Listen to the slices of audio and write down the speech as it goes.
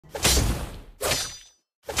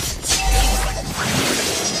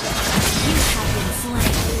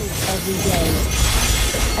every day,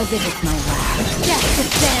 as if it's my last. Death to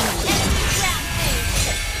them!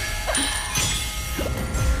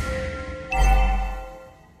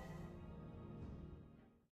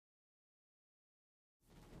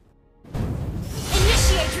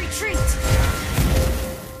 Initiate retreat!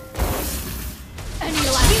 Any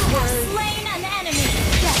last You have words? slain an enemy!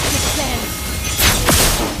 Death to them!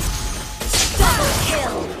 Double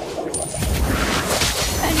kill!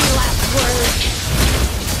 Any last words?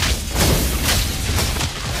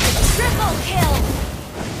 Triple kill!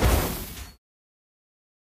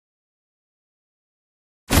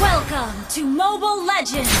 Welcome to Mobile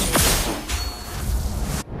Legends!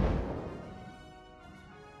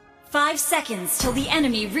 5 seconds till the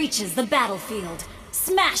enemy reaches the battlefield.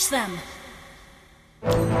 Smash them!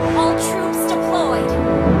 All troops deployed!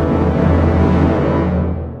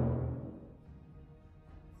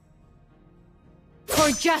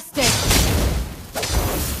 For justice!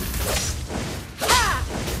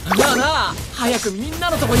 なあなあ、早くみんな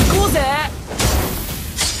のとこ行こうぜ。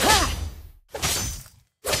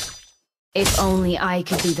 If only I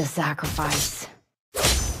could be the sacrifice.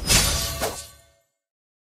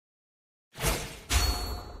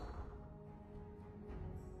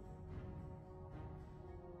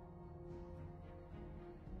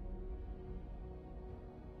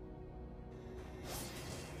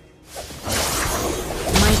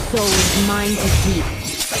 My soul is mine to keep.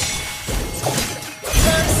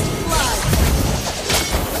 First blood!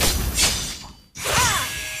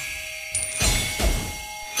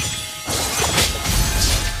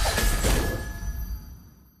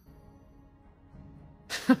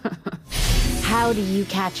 How do you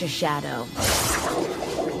catch a shadow?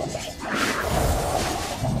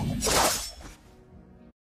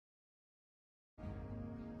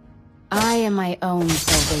 I am my own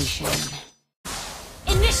salvation.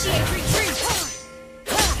 Initiate retreat!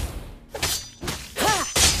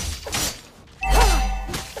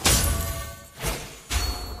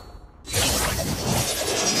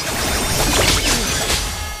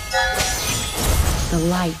 The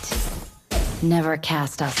light never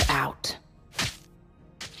cast us out.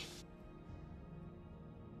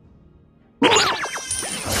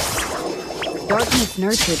 Darkness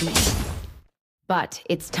nurtured me, but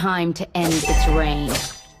it's time to end its reign. You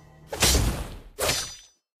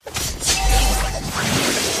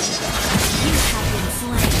have been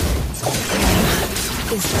slain.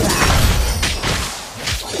 Is that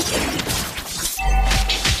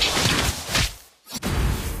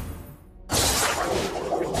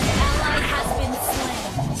Ally has been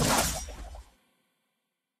slain.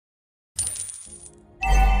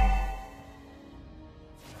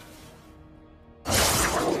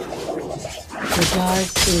 the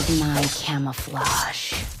dark is my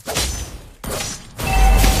camouflage?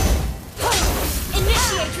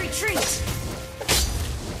 Initiate retreat!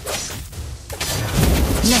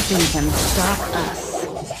 Nothing can stop us.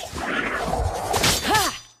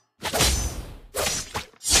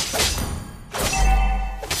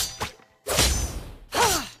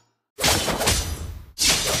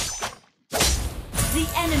 The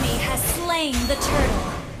enemy has slain the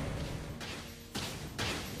turtle.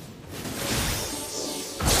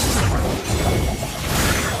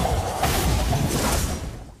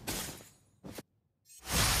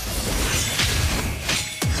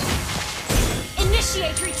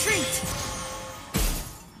 Initiate retreat!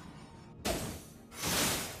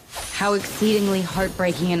 How exceedingly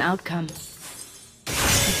heartbreaking an outcome. You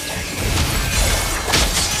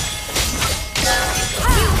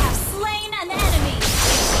have slain an enemy!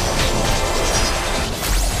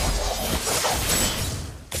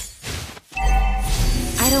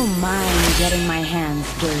 I don't mind getting my hands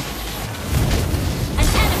dirty. An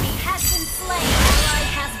enemy has been slain. Ally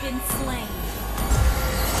has been slain.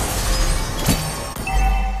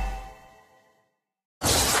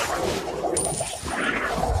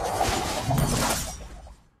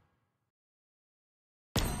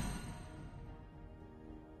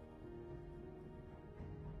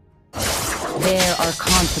 There are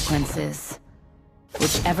consequences,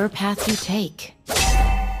 whichever path you take.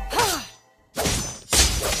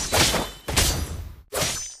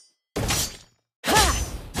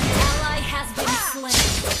 Ally has been slain.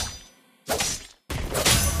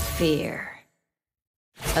 Fear.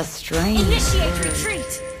 A strange Initiate word.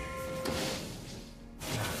 retreat!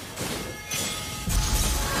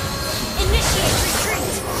 Initiate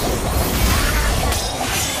retreat!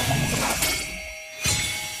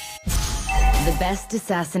 The best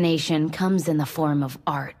assassination comes in the form of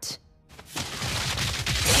art.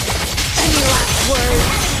 Any last An words?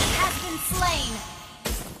 enemy has been slain.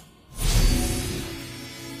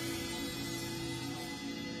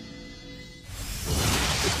 「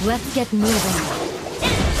Let's get moving.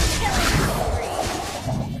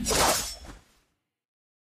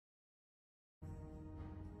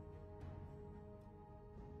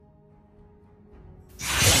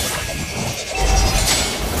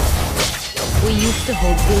 We used to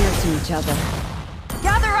hold dear to each other.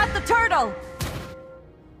 Gather at the turtle!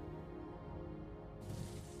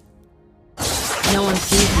 No one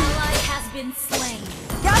sees me. Ally has been slain.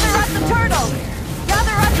 Gather at the turtle!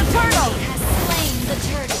 Gather at the turtle! Has slain the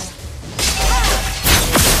turtle.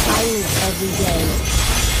 I live every day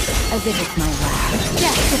as if it's my last.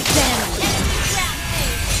 Death to them. Enemy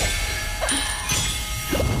rampage.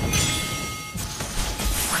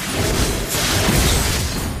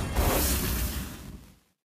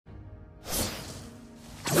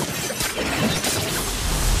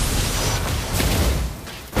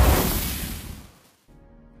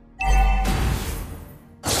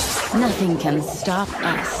 Nothing can stop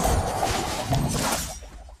us.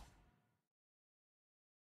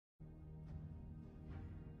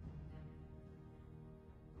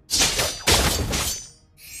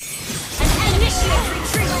 An initiate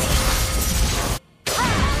retreat.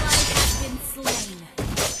 Ally has been slain.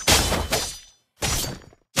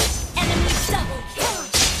 Enemy double kill.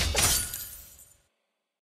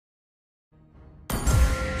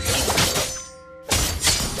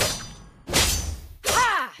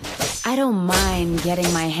 I don't mind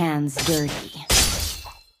getting my hands dirty.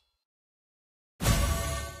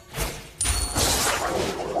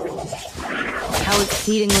 How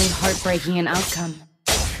exceedingly heartbreaking an outcome.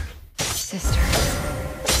 Sister.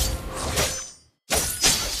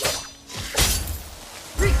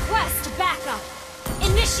 Request backup.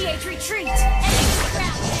 Initiate retreat. Enemy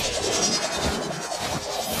rampage.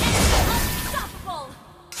 Enemy unstoppable.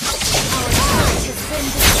 Our turret has been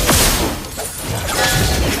destroyed.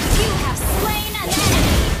 You have slain an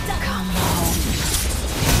enemy. Come home.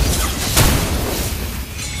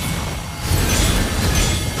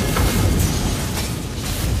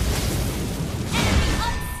 Enemy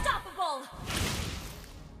unstoppable.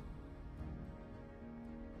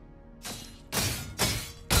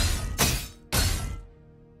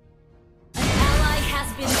 An ally has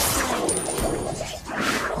been slain.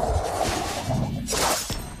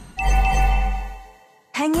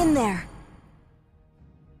 Hang in there.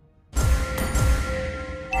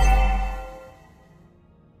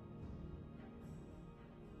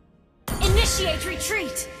 Initiate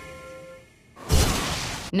retreat.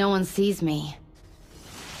 No one sees me.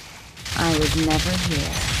 I was never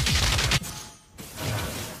here.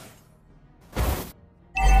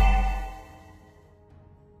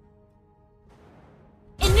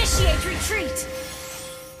 Initiate retreat.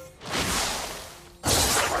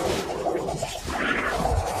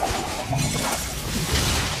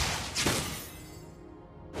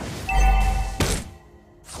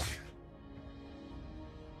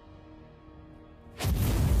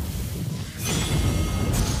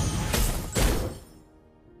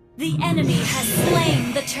 The enemy has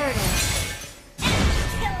slain the turtle. Enemy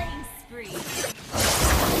killing spree.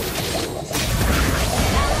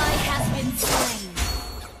 Ally has been slain.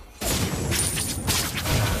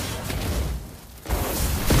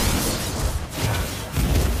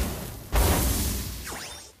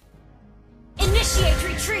 Initiate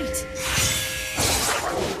retreat.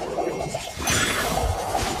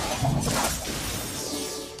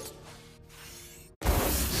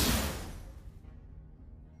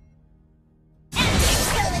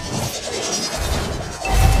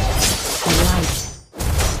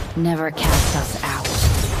 Never cast us out.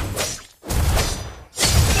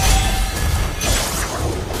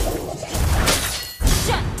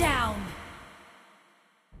 Shut down.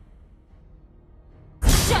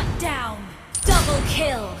 Shut down. Double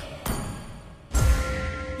kill.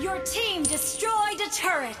 Your team destroyed a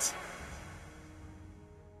turret.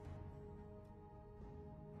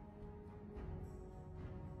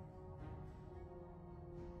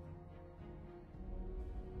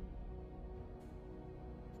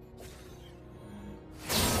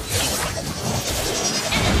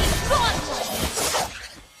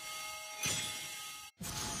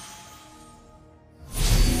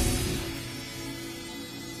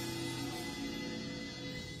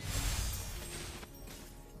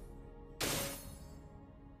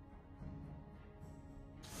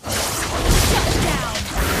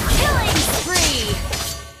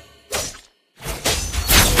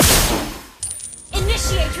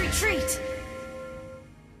 Retreat!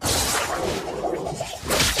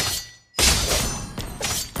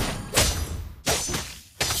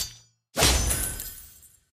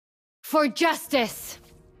 For justice!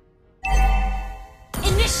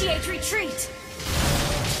 Initiate retreat!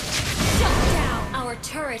 Shut down! Our Our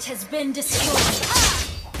turret has been destroyed.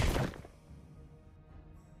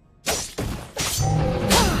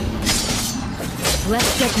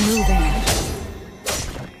 Let's get moving.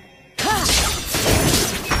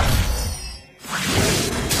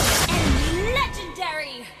 Enemy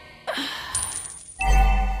legendary!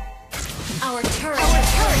 Our turret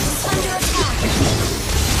is under attack.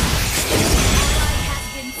 Ally has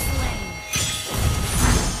been slain.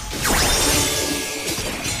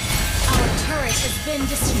 Our turret has been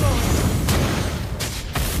destroyed.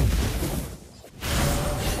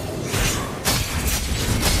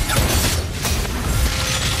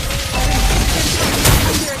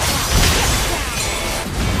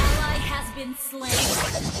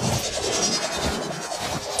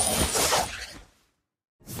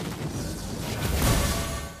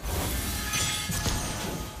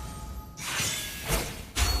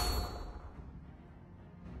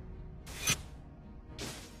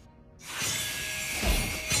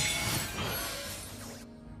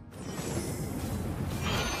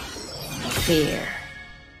 Fear.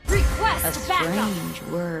 Request A backup. strange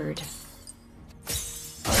word.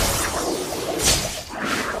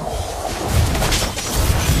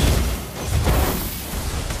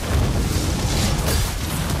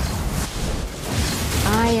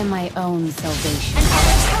 I am my own salvation. And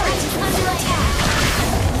our turret is under attack.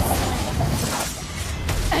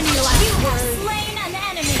 And you have slain an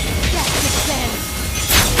enemy. Death descends.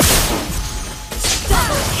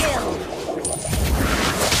 Double kill.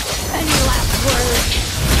 Any last word?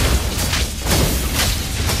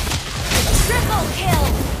 Triple kill.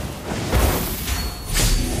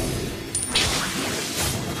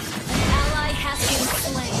 An ally has been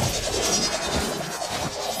slain.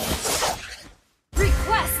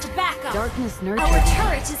 Request backup. Darkness nurtures. Our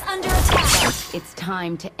turret is under attack. It's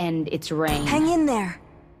time to end its reign. Hang in there.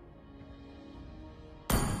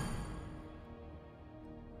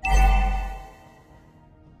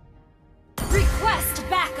 Request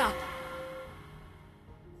backup.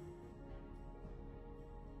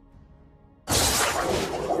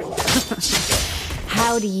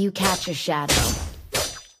 How do you catch a shadow?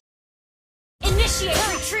 Initiate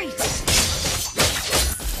retreat.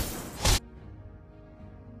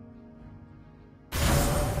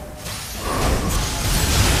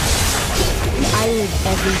 I live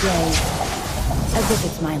every day as if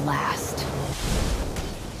it's my last.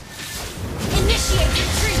 Initiate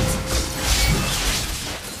retreat.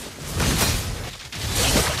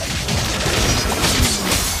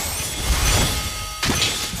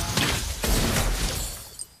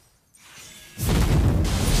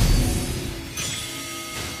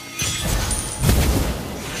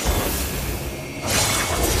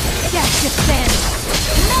 Death descends.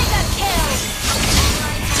 Mega kill.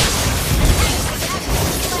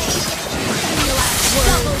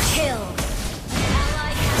 Double kill.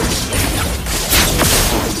 Ally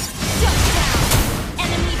shut down.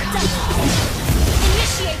 Enemy double.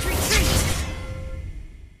 Initiate retreat.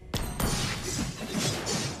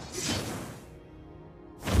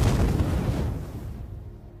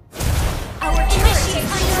 Our turret is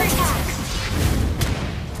under attack.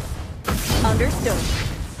 Understood.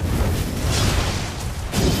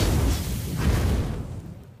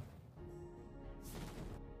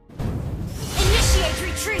 Initiate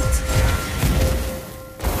retreat.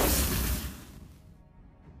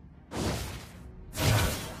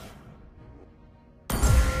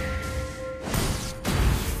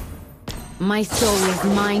 My soul is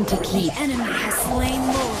mine to keep. The enemy has slain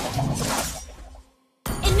Lord.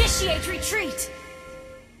 Initiate retreat.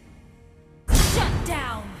 Shut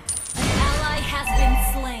down. An ally has been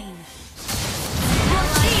slain. Your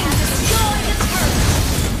team destroyed the turret.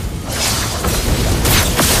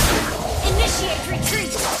 Initiate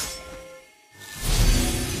retreat.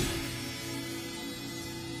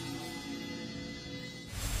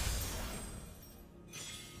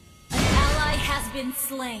 An ally has been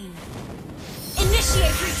slain.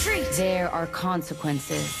 Initiate retreat! There are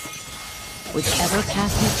consequences. Whichever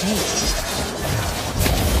path you take.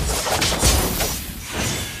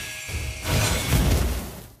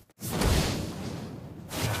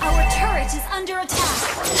 Our turret is under attack!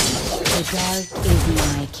 The dark is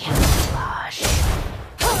my camouflage.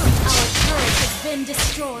 Our turret has been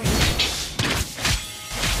destroyed.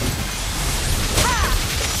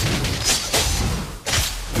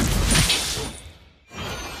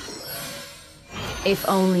 If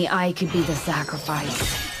only I could be the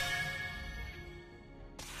sacrifice.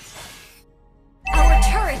 Our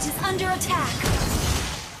turret is under attack.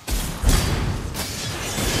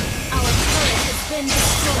 Our turret has been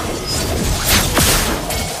destroyed.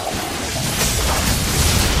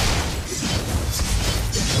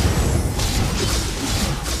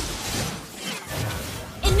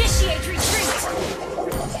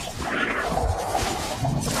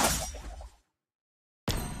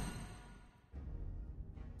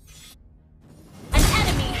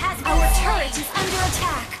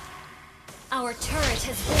 Your turret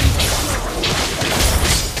has been destroyed.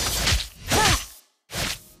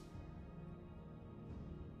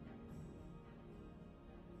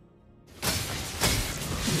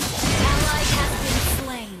 Ally has been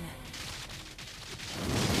slain.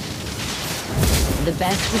 The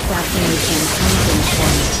best assassination comes in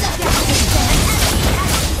form.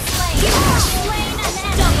 You have slain an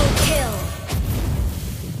enemy. Double kill.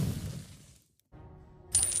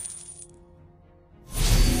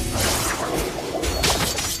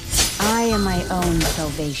 I am my own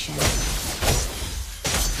salvation.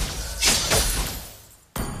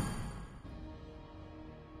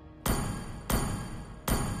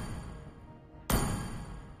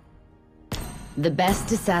 The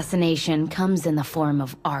best assassination comes in the form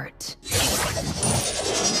of art.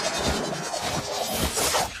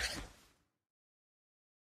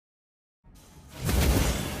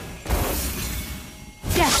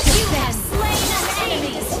 You have slain an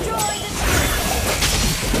enemy. Destroyed a turret.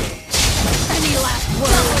 Any last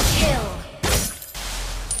word? Double kill.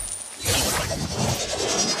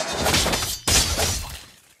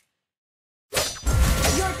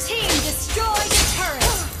 Your team destroyed a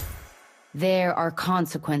turret. There are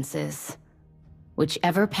consequences.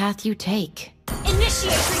 Whichever path you take.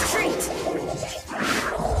 Initiate retreat.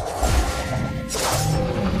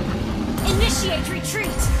 Initiate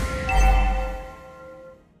retreat.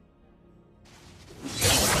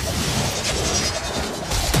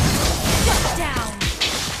 Shut down.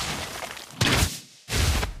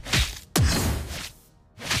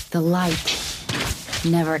 The light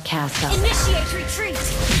never casts up. Initiate retreat.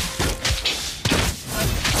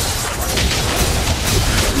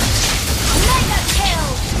 Mega kill.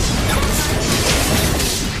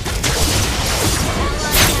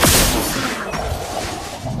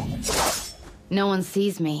 No one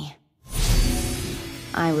sees me.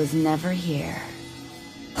 I was never here.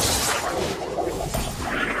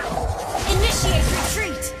 Initiate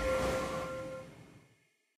retreat.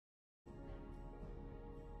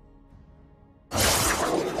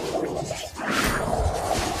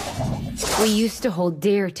 We used to hold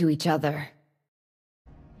dear to each other.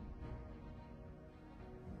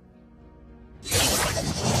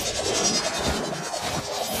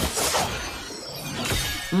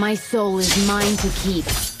 My soul is mine to keep.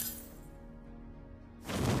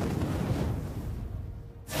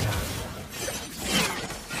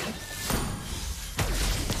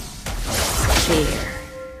 Fear.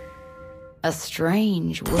 A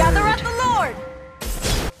strange word. Gather at the Lord!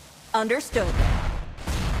 Understood.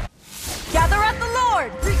 Gather at the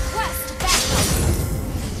Lord! Request backup.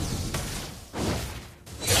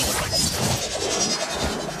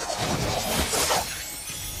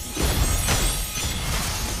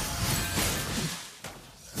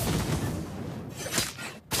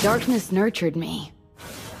 Darkness nurtured me,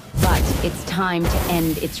 but it's time to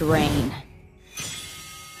end its reign.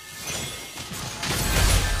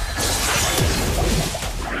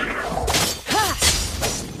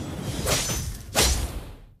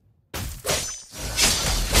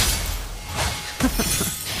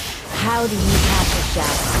 How do you cast a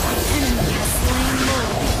shadow? Enemy has slain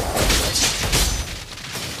Lord.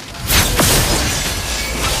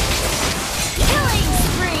 Killing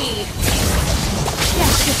spree.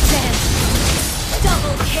 Death descent.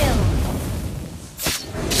 Double kill.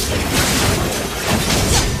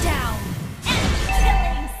 Shut down. And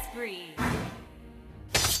killing spree.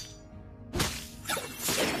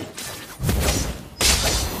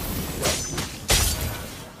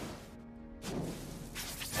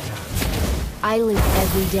 I live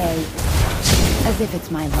every day as if it's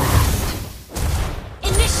my last.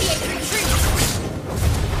 Initiate retreat.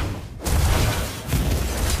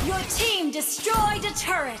 Your team destroyed a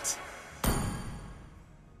turret.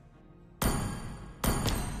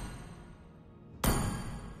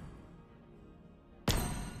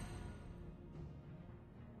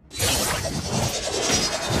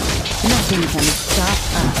 Nothing can stop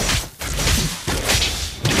us.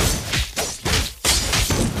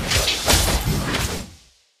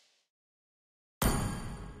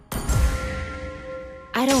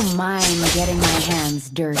 I don't mind getting my hands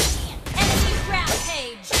dirty. Enemy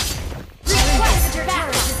rampage. Request your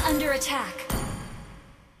turret is under attack.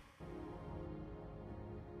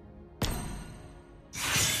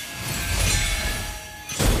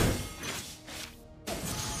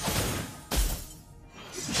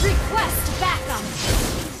 Request backup.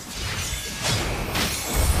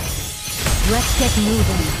 Let's get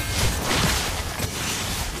moving.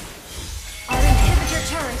 Our inhibitor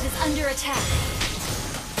turret is under attack.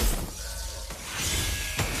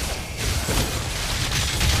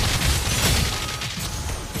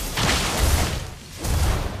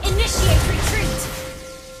 Initiate retreat.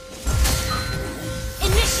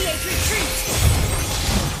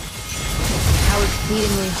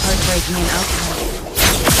 exceedingly heartbreaking and outcome.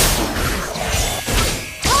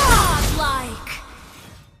 Godlike!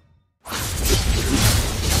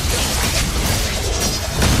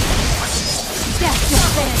 Death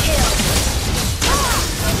defense!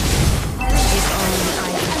 If only I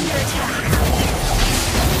could Under attack!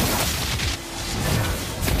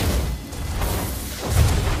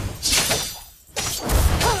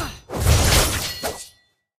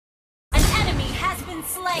 An enemy has been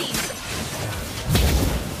slain!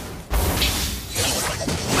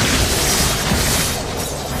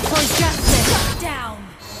 For justice! Shut down!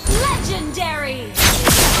 Legendary!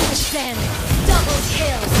 Defend!